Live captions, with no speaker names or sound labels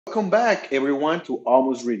Welcome back everyone to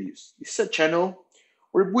Almost Reviews. This is a channel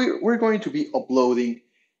where we're going to be uploading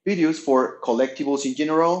videos for collectibles in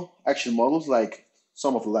general, action models like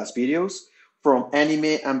some of the last videos, from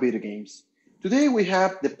anime and video games. Today we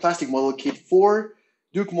have the plastic model kit for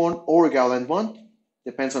Dukemon or Gallantmon,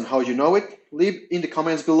 depends on how you know it. Leave in the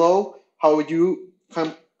comments below how you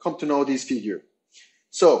come to know this figure.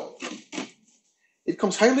 So, it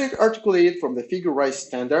comes highly articulated from the figure rise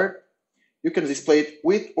standard. You can display it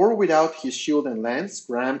with or without his shield and lance,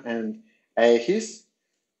 Gram and Aegis.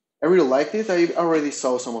 I really like this. I already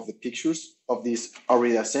saw some of the pictures of this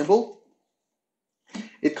already assembled.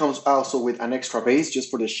 It comes also with an extra base just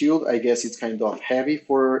for the shield. I guess it's kind of heavy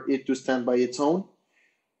for it to stand by its own.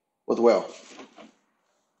 But well,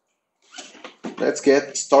 let's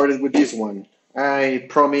get started with this one. I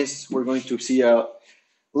promise we're going to see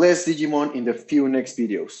less Digimon in the few next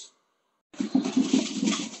videos.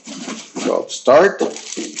 So start,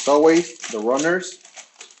 as always, the runners.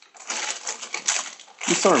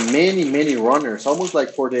 These are many runners, almost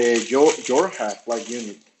like for the Jorhat-like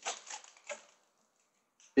unit.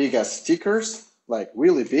 Big as stickers, like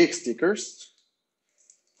really big stickers.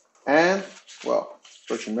 And, well,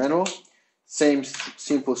 instruction manual. Same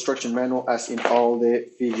simple instruction manual as in all the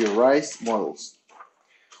figure rise models.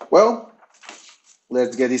 Well,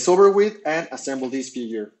 let's get this over with and assemble this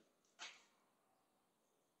figure.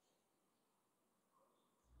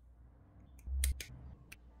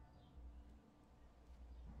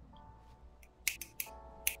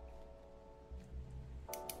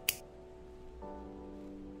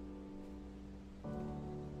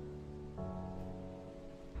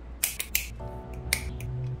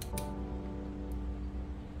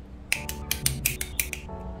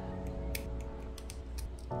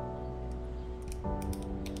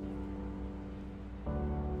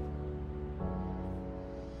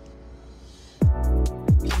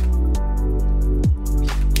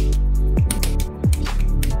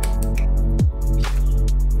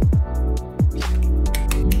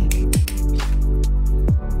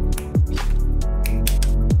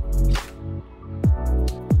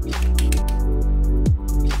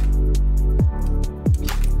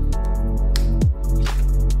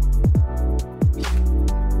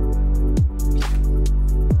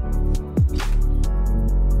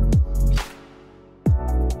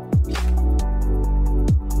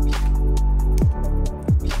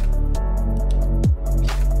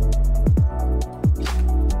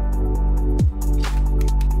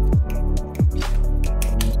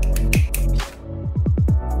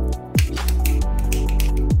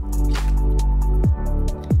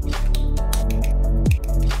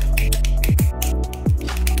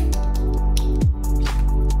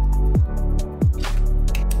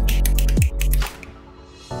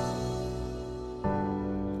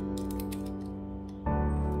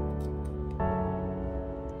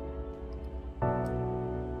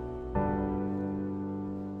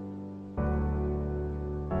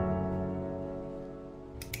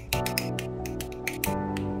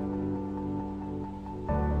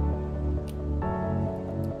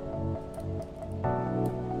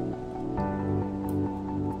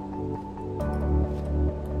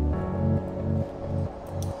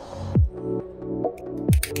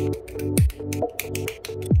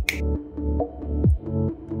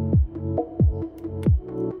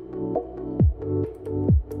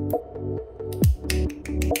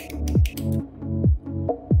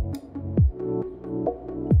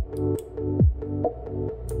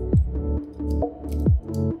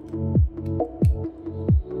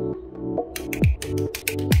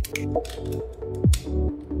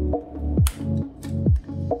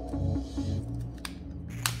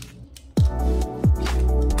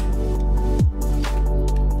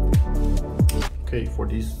 Okay, for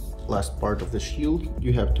this last part of the shield,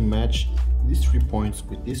 you have to match these 3 points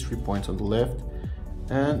with these 3 points on the left,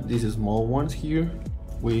 and these small ones here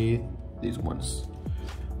with these ones,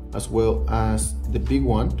 as well as the big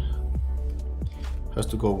one has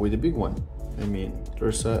to go with the big one. I mean,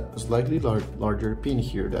 there's a slightly larger pin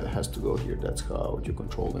here that has to go here. That's how you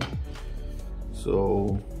control them.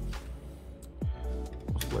 So,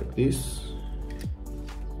 like this,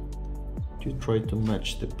 you try to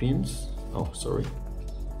match the pins. Oh, sorry.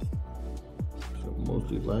 So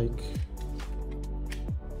mostly like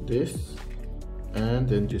this, and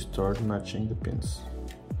then you start matching the pins.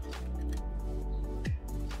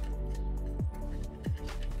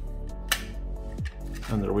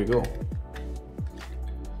 And there we go.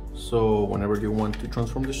 So whenever you want to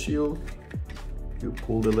transform the shield, you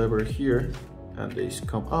pull the lever here and these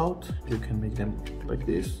come out. You can make them like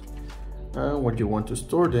this, and when you want to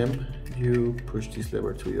store them, you push this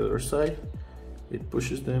lever to the other side it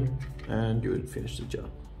pushes them and you will finish the job.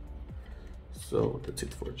 So that's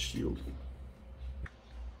it for the shield.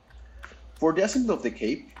 For the assembly of the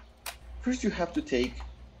cape, first you have to take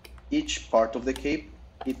each part of the cape.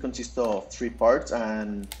 It consists of 3 parts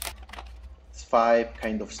and 5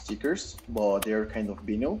 kind of stickers, but they're kind of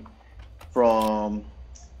vinyl from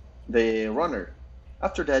the runner.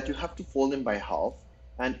 After that, you have to fold them by half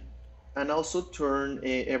and also turn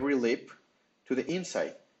every lip to the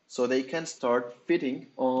inside so they can start fitting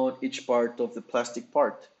on each part of the plastic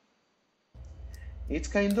part. It's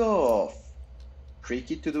kind of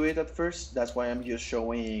tricky to do it at first. That's why I'm just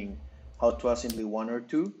showing how to assemble one or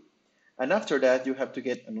two. And after that, you have to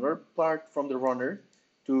get another part from the runner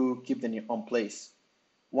to keep them on place.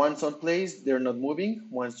 Once on place, they're not moving.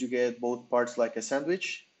 Once you get both parts like a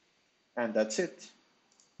sandwich, and that's it.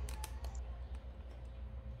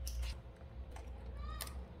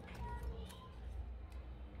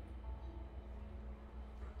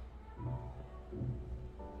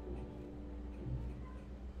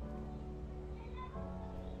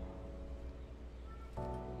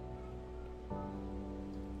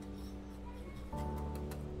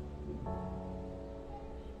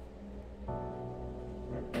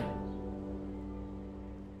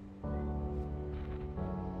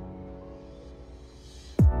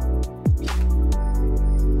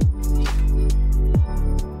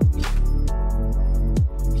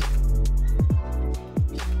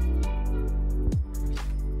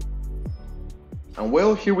 And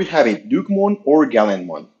well, here we have it, Dukemon or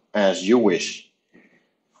Gallantmon, as you wish.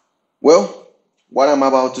 Well, what I'm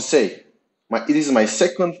about to say, it is my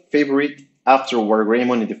second favorite after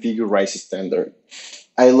Wargreymon in the figure Rise standard.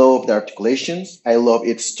 I love the articulations, I love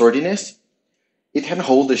its sturdiness. It can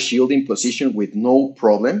hold the shield in position with no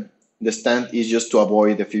problem. The stand is just to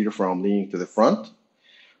avoid the figure from leaning to the front.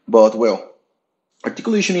 But well,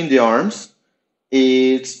 articulation in the arms,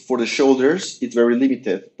 it's for the shoulders, it's very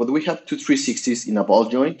limited. But we have two 360s in a ball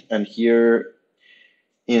joint and here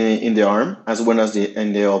in the arm, as well as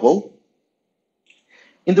in the elbow.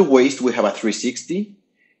 In the waist, we have a 360.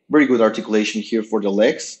 Very good articulation here for the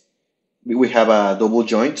legs. We have a double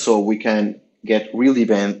joint, so we can get really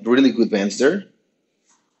good bends there.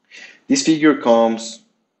 This figure comes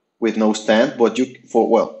with no stand, but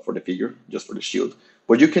for the figure, just for the shield.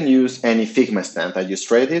 But you can use any Figma stand. I just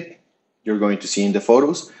tried it. You're going to see in the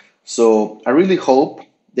photos. So I really hope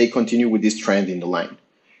they continue with this trend in the line,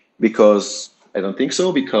 because I don't think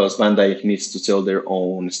so, because Bandai needs to sell their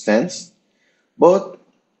own stands. But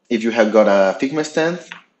if you have got a Figma stand,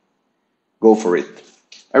 go for it.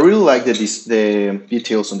 I really like the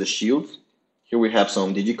details on the shield. Here we have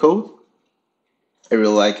some digicode. I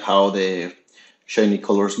really like how the shiny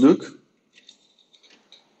colors look.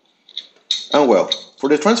 And well, for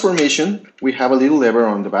the transformation, we have a little lever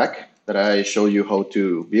on the back that I show you how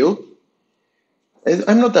to build.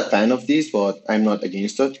 I'm not a fan of this, but I'm not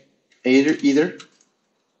against it either.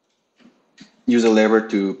 Use a lever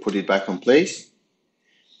to put it back on place.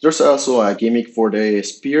 There's also a gimmick for the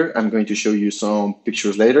spear. I'm going to show you some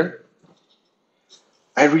pictures later.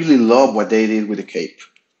 I really love what they did with the cape.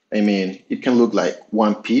 I mean, it can look like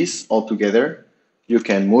one piece all together. You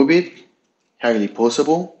can move it, highly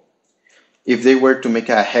posable. If they were to make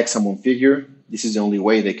a hexamon figure, this is the only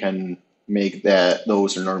way they can make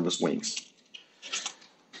those enormous wings.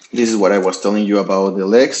 This is what I was telling you about the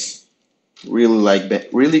legs.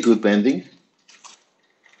 Really good bending.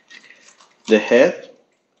 The head,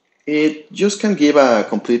 it just can give a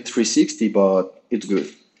complete 360, but it's good.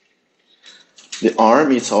 The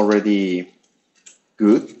arm is already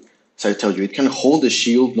good. So I tell you, it can hold the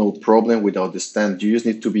shield no problem without the stand. You just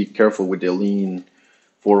need to be careful with the lean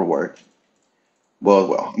forward. But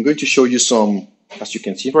well, I'm going to show you some, as you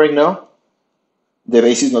can see right now, the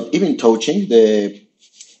base is not even touching the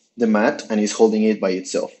mat and is holding it by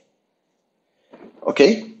itself.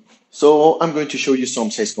 Okay, so I'm going to show you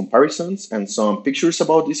some size comparisons and some pictures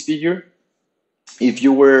about this figure. If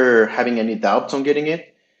you were having any doubts on getting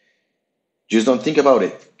it, just don't think about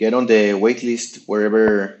it. Get on the wait list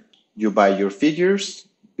wherever you buy your figures,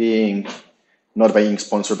 not being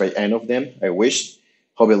sponsored by any of them, I wish,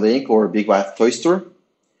 Hobby Link or Big Bad Toy Store.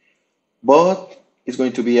 But it's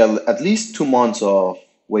going to be at least 2 months of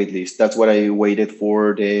wait list. That's what I waited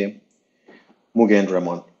for the Mugen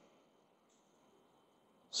Ramon.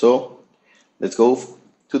 So let's go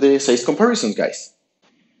to the size comparisons, guys.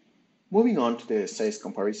 Moving on to the size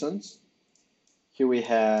comparisons. Here we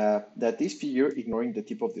have that this figure, ignoring the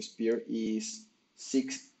tip of the spear, is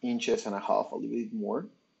 6.5 inches, a little bit more.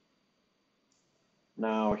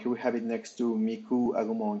 Now here we have it next to Miku,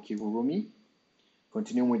 Agumon, Kigurumi.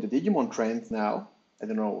 Continuing with the Digimon trend now. I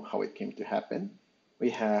don't know how it came to happen. We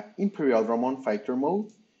have Imperial Ramon Fighter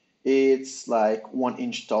Mode. It's like 1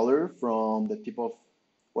 inch taller from the tip of,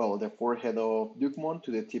 well, the forehead of Dukemon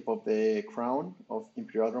to the tip of the crown of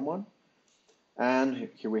Imperial Ramon. And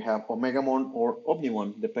here we have Omegamon or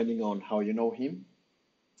Omnimon, depending on how you know him.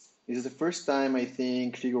 This is the first time I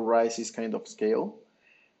think figure rise is kind of scale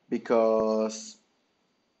because,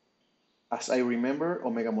 as I remember,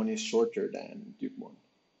 Omegamon is shorter than Dukemon.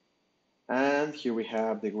 And here we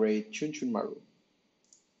have the great Chun Chun Maru.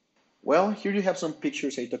 Well, here you have some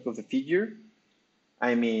pictures I took of the figure.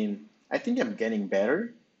 I mean, I think I'm getting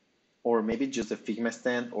better, or maybe just the Figma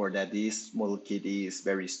stand, or that this model kit is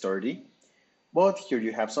very sturdy. But here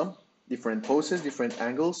you have some different poses, different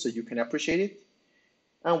angles, so you can appreciate it.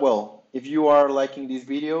 And well, if you are liking these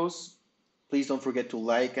videos, please don't forget to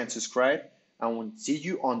like and subscribe, and we'll see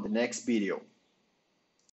you on the next video.